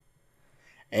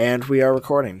And we are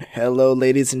recording. Hello,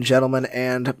 ladies and gentlemen,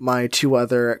 and my two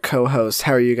other co-hosts.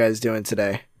 How are you guys doing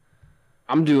today?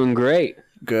 I'm doing great.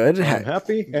 Good. I'm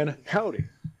happy and howdy.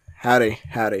 Howdy.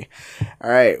 All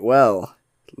right, well,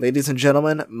 ladies and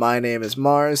gentlemen, my name is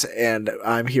Maars, and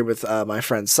I'm here with my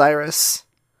friend Syrus.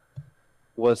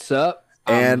 What's up?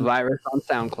 And I'm Virus on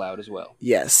SoundCloud as well.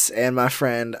 Yes, and my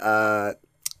friend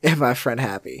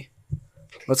Happy.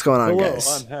 What's going on, Hello,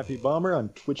 guys? I'm Happy Bomber on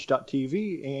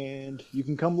Twitch.tv, and you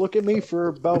can come look at me for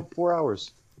about 4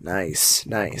 hours. Nice.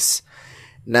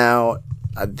 Now,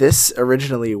 this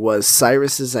originally was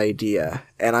Cyrus's idea,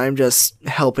 and I'm just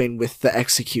helping with the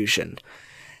execution.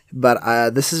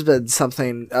 But this has been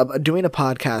something, doing a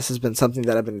podcast has been something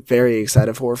that I've been very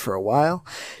excited for a while,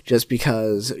 just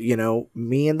because,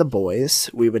 me and the boys,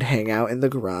 we would hang out in the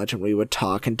garage and we would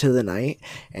talk into the night,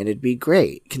 and it'd be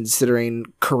great. Considering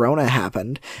Corona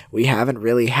happened, we haven't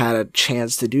really had a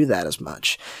chance to do that as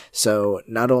much. So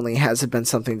not only has it been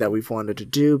something that we've wanted to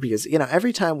do, because,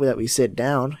 every time that we sit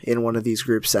down in one of these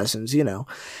group sessions,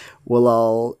 we'll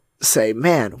all say,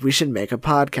 man, we should make a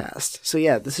podcast. So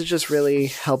yeah, this is just really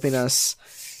helping us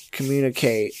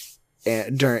communicate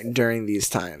during these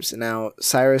times. Now,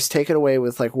 Syrus, take it away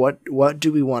with what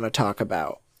do we want to talk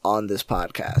about on this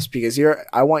podcast? Because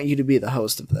I want you to be the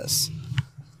host of this.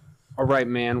 All right,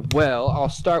 man. Well, I'll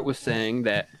start with saying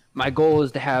that my goal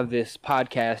is to have this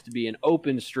podcast to be an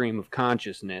open stream of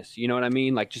consciousness. You know what I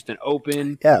mean? Like just an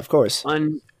open, yeah, of course,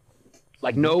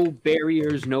 like no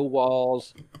barriers, no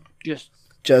walls, just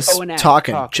talking.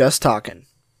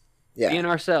 Yeah. Being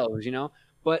ourselves,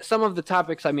 But some of the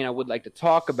topics, I would like to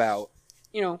talk about,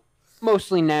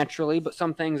 mostly naturally, but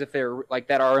some things, if they're like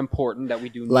that, are important that we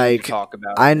do need to talk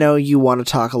about. I know you want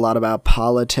to talk a lot about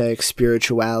politics,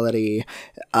 spirituality,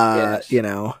 yes.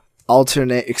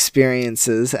 Alternate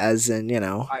experiences, as in,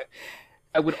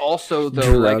 I would also,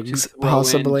 though, drugs, like to throw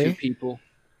possibly. into people.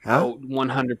 Huh? Oh,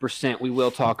 100%. We will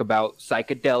talk about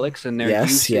psychedelics and their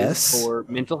uses for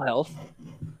mental health.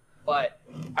 But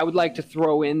I would like to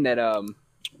throw in that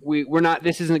we're not.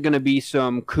 This isn't going to be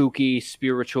some kooky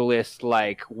spiritualist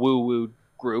like woo-woo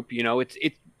group.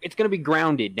 It's going to be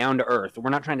grounded, down to earth.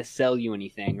 We're not trying to sell you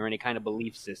anything or any kind of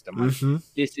belief system. Mm-hmm.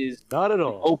 This is not at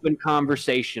all open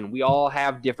conversation. We all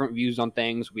have different views on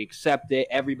things. We accept it.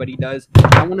 Everybody does.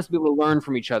 I want us to be able to learn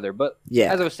from each other. But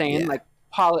as I was saying,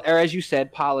 or as you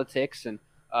said, politics and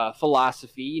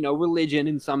philosophy, religion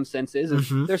in some senses.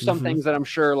 And there's some things that I'm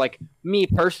sure, like me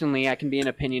personally, I can be an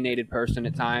opinionated person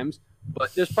at times,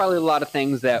 but there's probably a lot of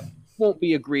things that won't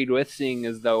be agreed with, seeing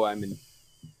as though I'm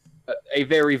a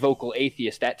very vocal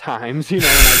atheist at times, when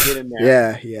I get in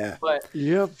there. Yeah. But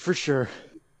yeah, for sure.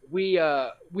 We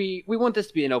want this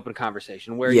to be an open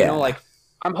conversation where,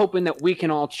 I'm hoping that we can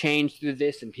all change through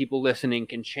this and people listening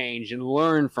can change and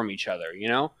learn from each other,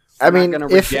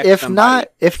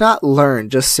 if not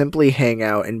learn, just simply hang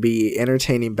out and be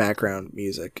entertaining background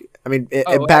music.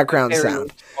 Background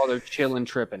sound while they're chilling,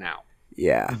 tripping out.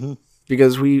 Yeah,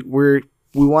 because we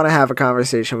want to have a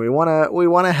conversation. We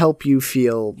want to help you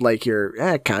feel like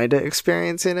you're kind of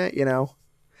experiencing it.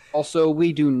 Also,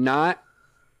 we do not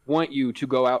want you to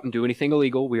go out and do anything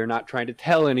illegal. We are not trying to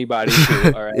tell anybody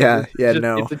to. All right.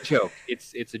 No. It's a joke.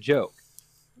 It's a joke.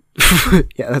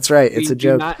 Yeah, that's right. It's a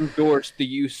joke. We do not endorse the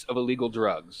use of illegal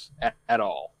drugs at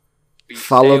all.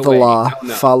 Follow the law.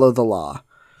 Follow the law.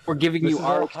 We're giving you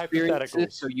our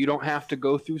experiences so you don't have to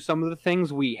go through some of the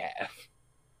things we have.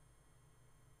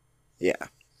 Yeah.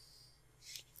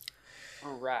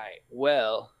 All right.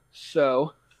 Well,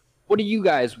 so what do you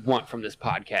guys want from this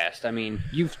podcast?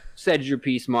 You've said your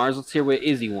piece, Mars. Let's hear what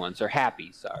Izzy wants, or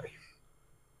Happy, sorry.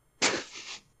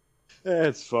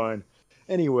 It's fine.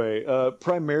 Anyway,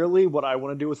 primarily what I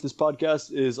want to do with this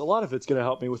podcast is a lot of it's going to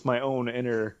help me with my own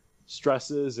inner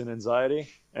stresses and anxiety,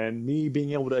 and me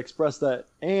being able to express that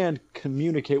and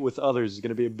communicate with others is going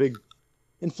to be a big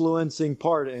influencing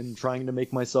part in trying to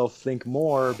make myself think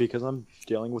more, because I'm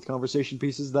dealing with conversation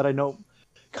pieces that I don't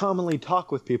commonly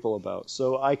talk with people about.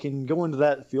 So I can go into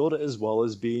that field as well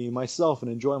as be myself and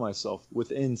enjoy myself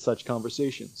within such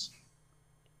conversations.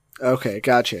 Okay,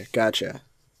 gotcha.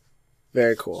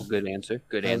 Very cool. Good answer.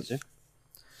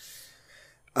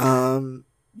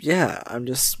 Yeah, I'm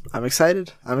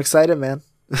excited. I'm excited, man.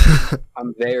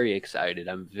 I'm very excited.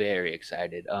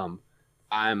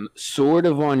 I'm sort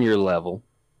of on your level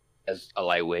as a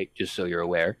lightweight, just so you're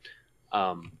aware.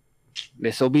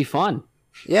 This will be fun.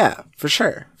 Yeah, for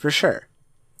sure.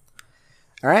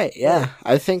 All right, yeah.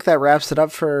 I think that wraps it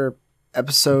up for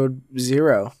episode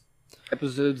 0.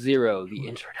 Episode 0, the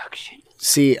introduction.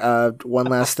 See, one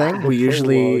last thing. We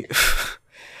usually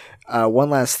One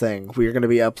last thing. We're going to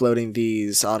be uploading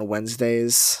these on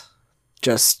Wednesdays.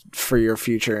 just for your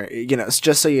future,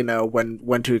 just so you know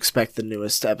when to expect the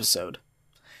newest episode.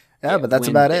 Yeah, but that's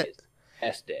about it.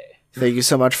 S day. Thank you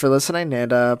so much for listening,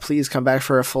 and please come back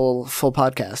for a full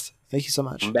podcast. Thank you so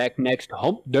much. I'm back next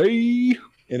hump day.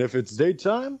 And if it's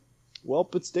daytime, well,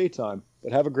 it's daytime.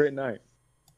 But have a great night.